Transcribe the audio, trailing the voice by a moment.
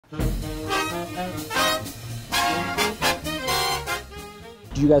Do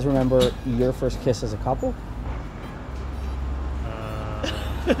you guys remember your first kiss as a couple? I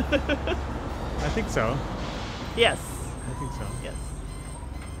think so. Yes. I think so. Yes.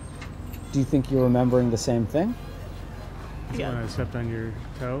 Do you think you're remembering the same thing? Is it when I stepped on your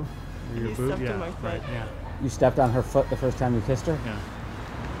toe or your He boot? stepped Yeah, on my foot. right. Yeah. You stepped on her foot the first time you kissed her? Yeah.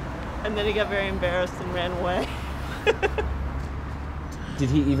 And then he got very embarrassed and ran away. Did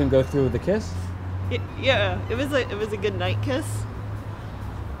he even go through with the kiss? Yeah, it was a good night kiss.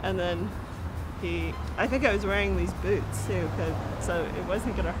 And then I think I was wearing these boots too, so it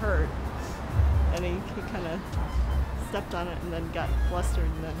wasn't gonna hurt. And he kind of stepped on it and then got flustered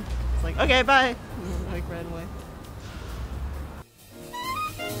and then it's like, okay, bye, and then, like ran away.